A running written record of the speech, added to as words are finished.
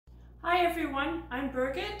Hi everyone, I'm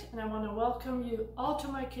Birgit and I want to welcome you all to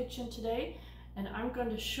my kitchen today, and I'm going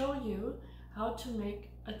to show you how to make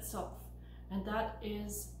a zopf, and that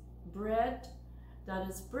is bread that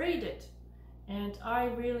is braided. And I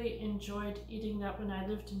really enjoyed eating that when I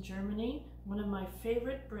lived in Germany. One of my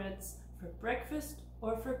favorite breads for breakfast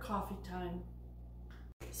or for coffee time.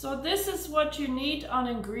 So this is what you need on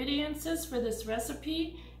ingredients for this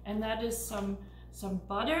recipe, and that is some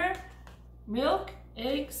butter, milk,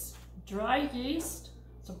 eggs, dry yeast,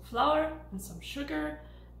 some flour and some sugar,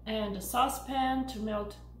 and a saucepan to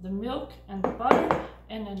melt the milk and the butter,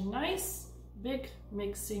 and a nice big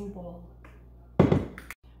mixing bowl.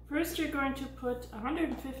 First you're going to put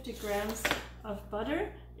 150 grams of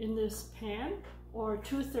butter in this pan, or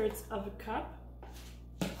 2/3 of a cup.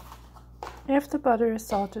 If the butter is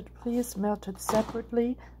salted, please melt it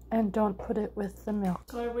separately and don't put it with the milk.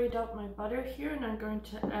 So I weighed out my butter here, and I'm going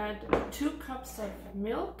to add 2 cups of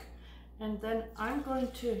milk, and then I'm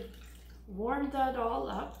going to warm that all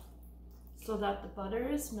up so that the butter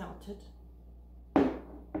is melted.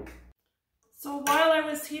 So while I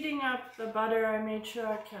was heating up the butter, I made sure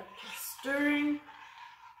I kept stirring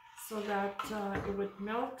so that it would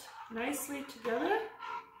melt nicely together.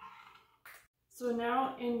 So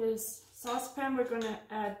now in this saucepan we're going to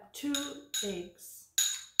add 2 eggs.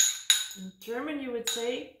 In German you would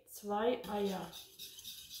say 2 Eier.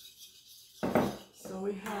 So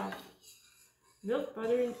we have milk,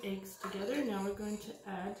 butter and eggs together. Now we're going to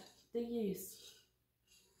add the yeast.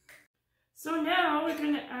 So now we're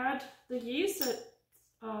going to add the yeast,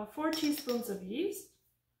 4 teaspoons of yeast.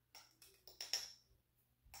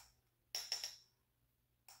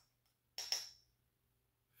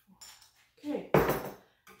 Okay,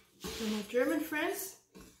 for my German friends,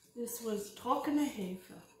 this was trockene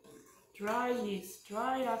Hefe, dry yeast,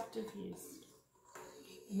 dry active yeast.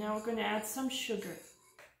 And now we're going to add some sugar.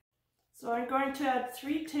 So I'm going to add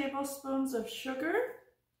 3 tablespoons of sugar.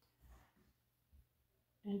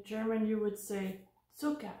 In German you would say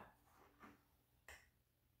Zucker.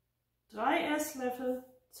 3 Esslöffel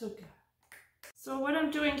Zucker. So what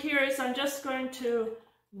I'm doing here is I'm just going to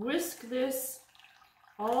whisk this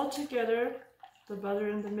all together, the butter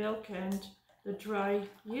and the milk and the dry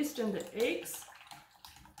yeast and the eggs,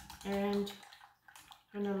 and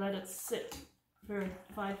I'm going to let it sit for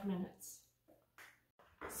 5 minutes.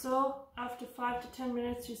 So after 5 to 10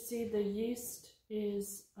 minutes you see the yeast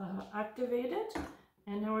is activated,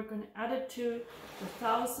 and now we're going to add it to the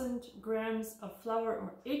 1000 grams of flour,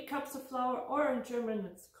 or 8 cups of flour, or in German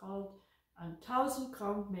it's called 1000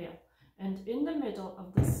 Gramm Mehl. And in the middle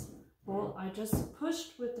of this bowl I just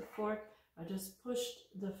pushed with the fork, I just pushed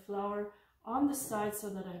the flour on the side so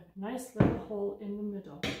that I have a nice little hole in the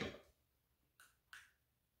middle.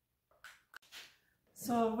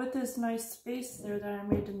 So with this nice space there that I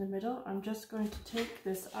made in the middle, I'm just going to take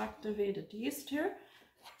this activated yeast here,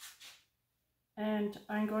 and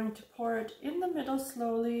I'm going to pour it in the middle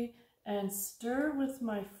slowly and stir with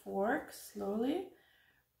my fork slowly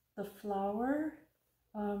the flour,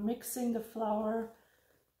 mixing the flour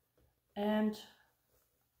and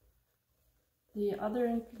the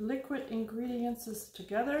other liquid ingredients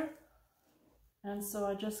together. And so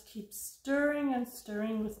I just keep stirring and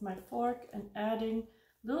stirring with my fork and adding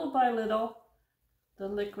little by little the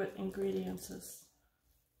liquid ingredients.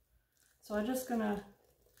 So I'm just gonna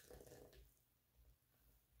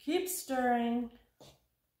keep stirring.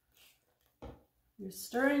 You're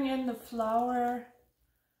stirring in the flour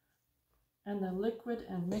and the liquid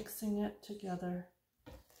and mixing it together.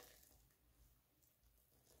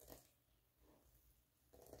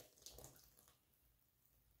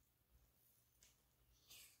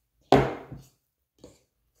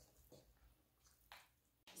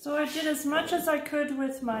 So I did as much as I could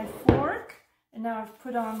with my fork, and now I've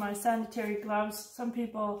put on my sanitary gloves. Some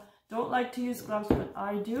people don't like to use gloves, but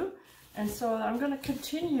I do. And so I'm going to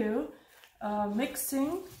continue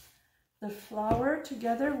mixing the flour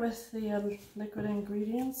together with the liquid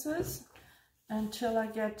ingredients until I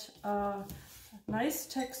get a nice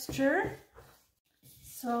texture.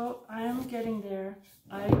 So I'm getting there.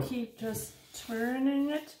 I keep just turning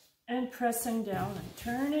it and pressing down, and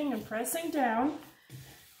turning and pressing down.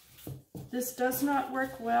 This does not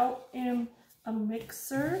work well in a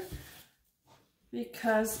mixer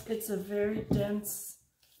because it's a very dense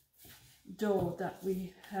dough that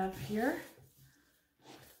we have here.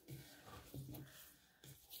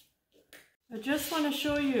 I just want to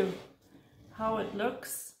show you how it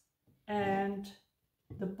looks, and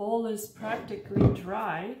the bowl is practically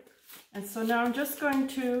dry. And so now I'm just going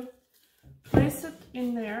to place it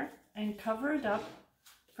in there and cover it up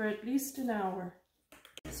for at least an hour.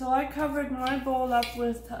 So I covered my bowl up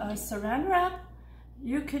with saran wrap.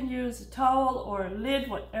 You can use a towel or a lid,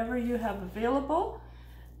 whatever you have available,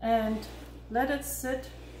 and let it sit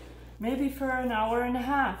maybe for an hour and a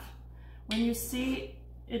half. When you see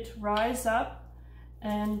it rise up,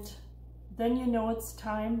 and then you know it's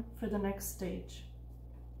time for the next stage.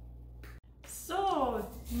 So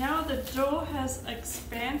now the dough has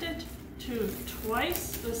expanded to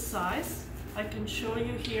twice the size. I can show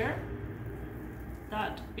you here.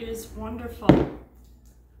 That is wonderful.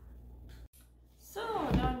 So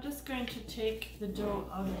now I'm just going to take the dough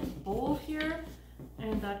out of the bowl here,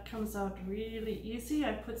 and that comes out really easy.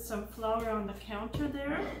 I put some flour on the counter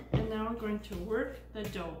there, and now I'm going to work the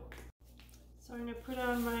dough. So I'm going to put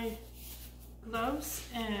on my gloves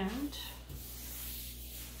and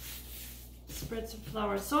spread some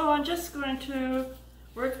flour. So I'm just going to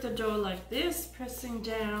work the dough like this, pressing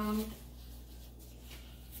down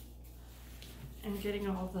and getting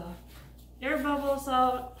all the air bubbles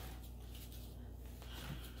out.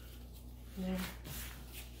 There.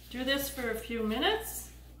 Do this for a few minutes.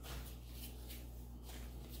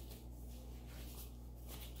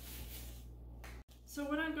 So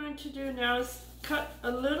what I'm going to do now is cut a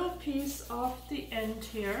little piece off the end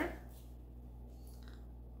here,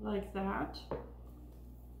 like that.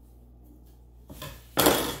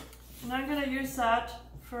 And I'm going to use that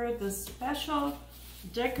for the special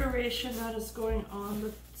decoration that is going on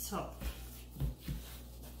the top.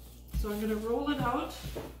 So I'm going to roll it out.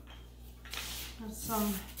 Have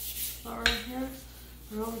some flour here.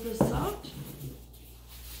 Roll this out.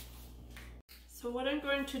 So what I'm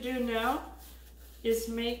going to do now is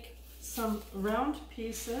make some round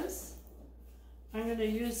pieces. I'm going to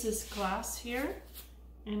use this glass here,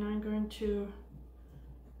 and I'm going to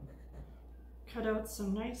cut out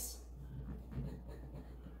some nice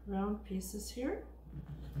round pieces here.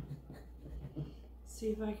 See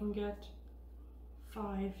if I can get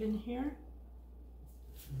 5 in here.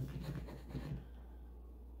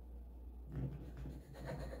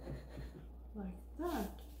 Like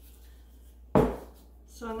that.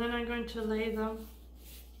 So then I'm going to lay them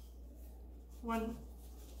one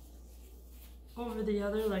over the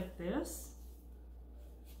other like this.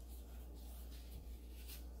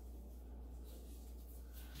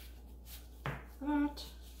 That.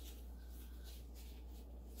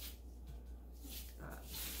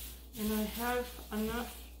 And I have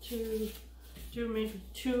enough to do maybe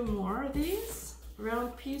 2 more of these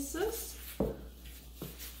round pieces.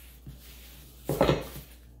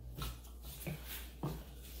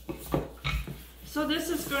 So this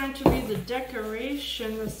is going to be the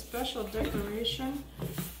decoration, the special decoration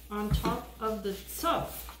on top of the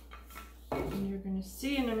zopf. And you're going to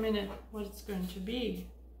see in a minute what it's going to be.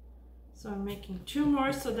 So I'm making 2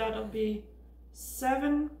 more, so that'll be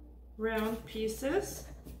 7 round pieces.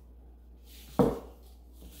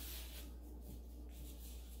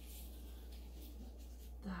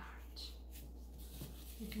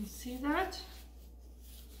 You can see that.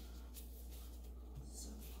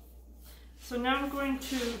 So now I'm going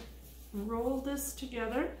to roll this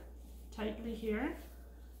together tightly here.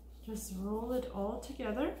 Just roll it all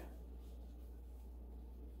together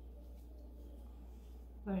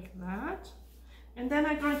like that. And then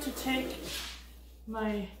I'm going to take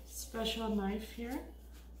my special knife here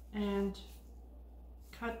and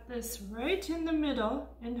cut this right in the middle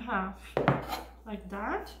in half like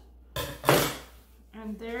that.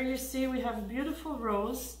 And there you see we have beautiful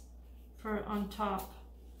rows for on top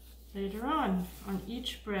later on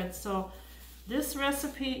each bread. So this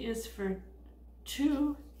recipe is for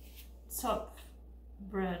 2 zopf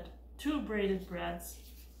bread, 2 braided breads.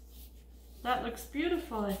 That looks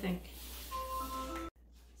beautiful, I think.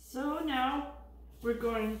 So now we're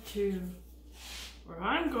going to, or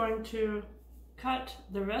I'm going to cut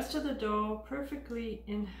the rest of the dough perfectly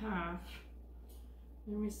in half.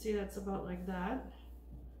 Let me see, that's about like that.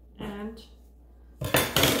 And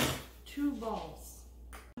 2 balls.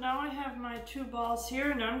 Now I have my 2 balls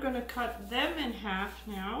here, and I'm going to cut them in half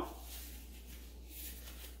now.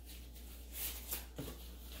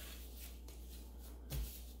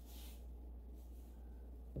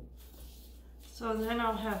 So then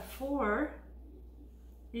I'll have 4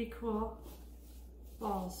 equal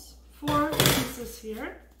balls. 4 pieces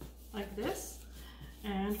here, like this.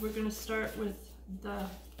 And we're going to start with the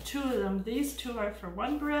 2 of them. These 2 are for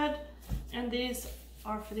one bread, and these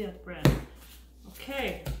are for the other bread.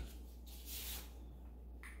 Okay.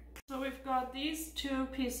 So we've got these 2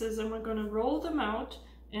 pieces, and we're going to roll them out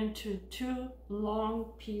into 2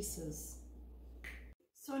 long pieces.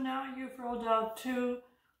 So now you've rolled out 2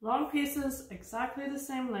 long pieces exactly the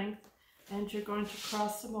same length, and you're going to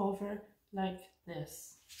cross them over like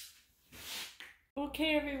this.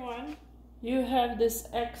 Okay everyone, you have this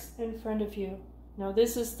X in front of you. Now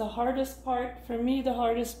this is the hardest part, for me the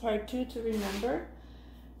hardest part too to remember.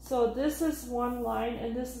 So this is one line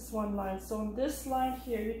and this is one line. So on this line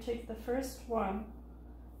here, you take the first one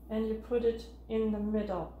and you put it in the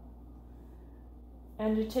middle.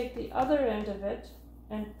 And you take the other end of it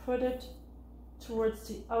and put it towards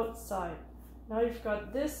the outside. Now you've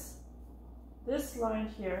got this line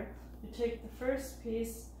here. You take the first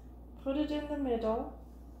piece, put it in the middle,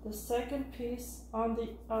 the second piece on the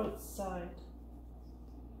outside.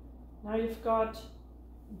 Now you've got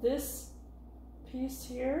this piece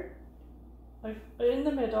here in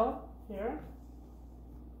the middle here,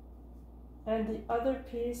 and the other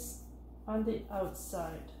piece on the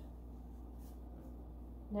outside.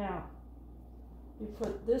 Now you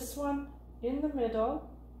put this one in the middle,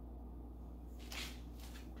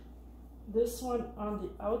 this one on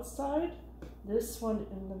the outside, this one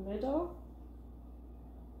in the middle,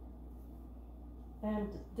 and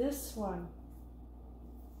this one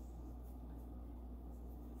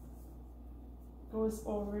goes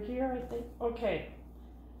over here, I think. Okay,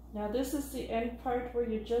 now this is the end part where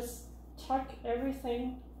you just tuck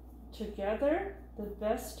everything together the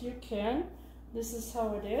best you can. This is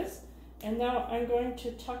how it is. And now I'm going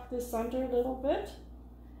to tuck this under a little bit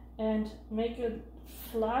and make it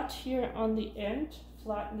flat here on the end,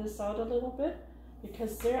 flatten this out a little bit,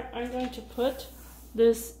 because there I'm going to put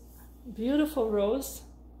this beautiful rose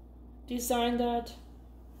design that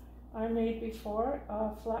I made before.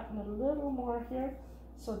 Flatten it a little more here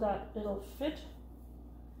so that it'll fit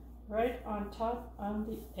right on top on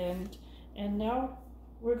the end. And now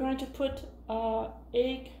we're going to put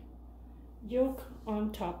egg yolk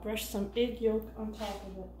on top, brush some egg yolk on top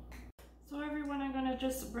of it. So everyone, I'm going to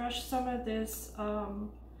just brush some of this,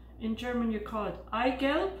 in German you call it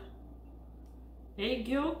Eigelb, egg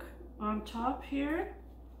yolk on top here.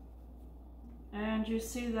 And you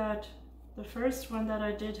see that the first one that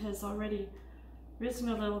I did has already risen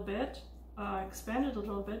a little bit, expanded a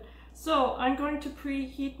little bit. So I'm going to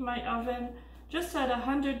preheat my oven just at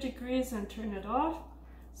 100 degrees and turn it off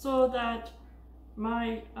so that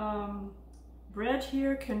my bread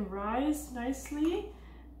here can rise nicely.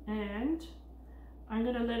 And I'm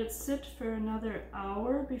going to let it sit for another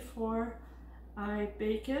hour before I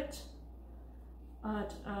bake it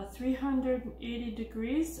at 380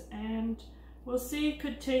 degrees, and we'll see. It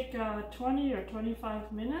could take 20 or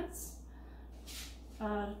 25 minutes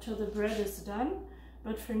till the bread is done,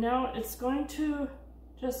 but for now it's going to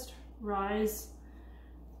just rise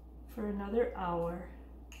for another hour.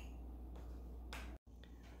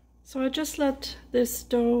 So I just let this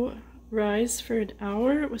dough rise for an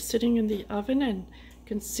hour. It was sitting in the oven and you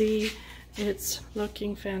can see it's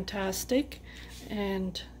looking fantastic,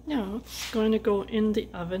 and now it's going to go in the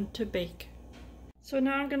oven to bake. So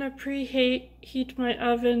now I'm going to preheat my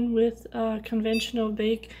oven with conventional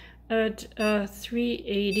bake at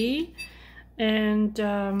 380, and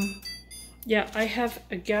yeah, I have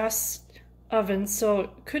a gas oven, so it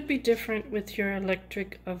could be different with your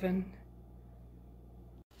electric oven.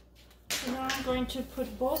 So now I'm going to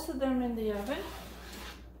put both of them in the oven,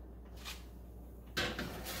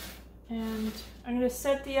 and I'm going to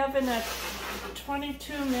set the oven at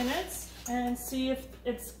 22 minutes and see if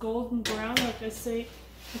it's golden brown. Like I say,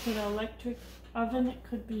 with an electric oven it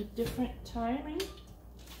could be different timing.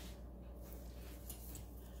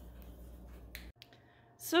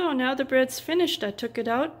 So now the bread's finished. I took it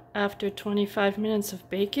out after 25 minutes of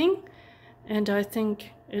baking, and I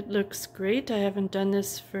think it looks great. I haven't done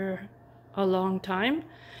this for a long time,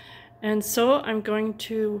 and so I'm going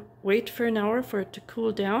to wait for an hour for it to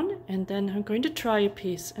cool down, and then I'm going to try a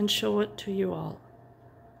piece and show it to you all.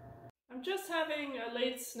 I'm just having a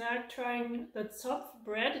late snack trying the zopf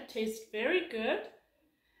bread. It tastes very good,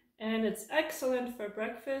 and it's excellent for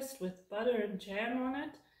breakfast with butter and jam on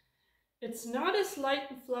it. It's not as light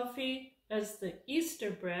and fluffy as the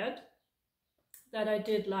Easter bread that I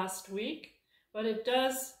did last week, but it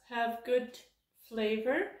does have good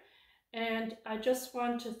flavor. And I just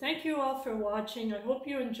want to thank you all for watching. I hope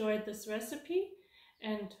you enjoyed this recipe,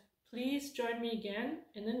 and please join me again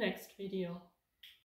in the next video.